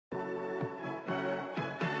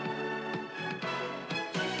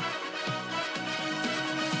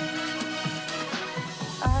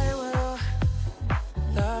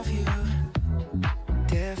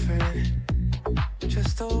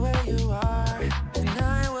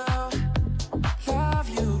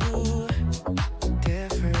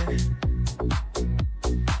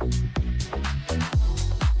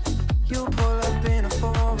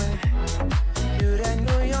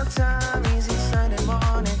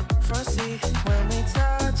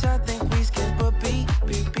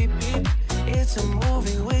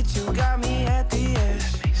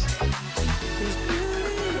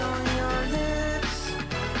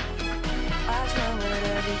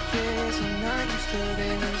not used to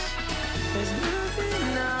this. There's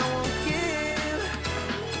nothing I won't give.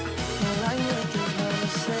 All I making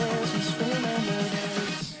promises, just remember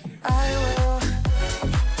this. I will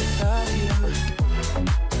love you,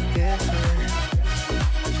 different,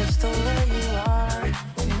 just the way you are.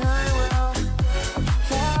 And I will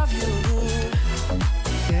love you,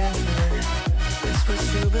 different. That's what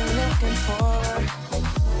you've been looking for.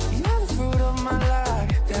 You're the fruit of my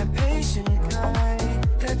life, that patient kind.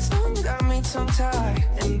 That tongue got me tongue-tied,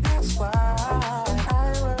 and that's why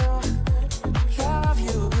I will love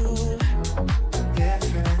you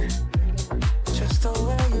different, just the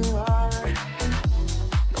way you are.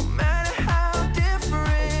 No matter how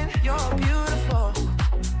different, you're beautiful.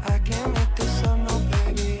 I can't make this up, no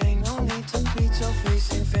baby. Ain't no need to beat your face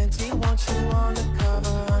in Fenty. Want you on the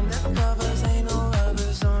cover, undercovers. Ain't no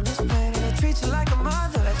lovers on this planet. I treat you like a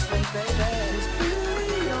mother. Let's play, baby. There's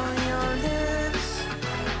beauty on your lips.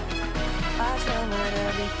 I tell with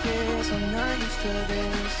every kiss, I'm not used to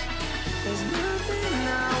this. There's nothing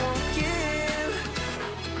I won't give.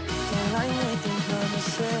 Don't like making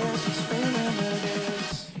promises, just remember this.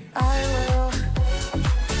 I will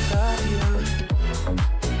love you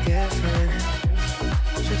different,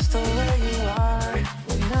 just the way you are.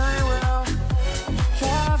 And I will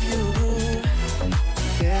love you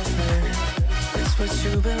different. That's what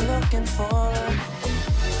you've been looking for.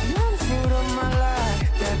 You're the fruit of my life,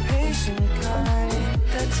 that patient kind.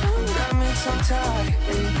 That tongue got me tongue-tied,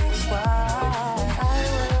 and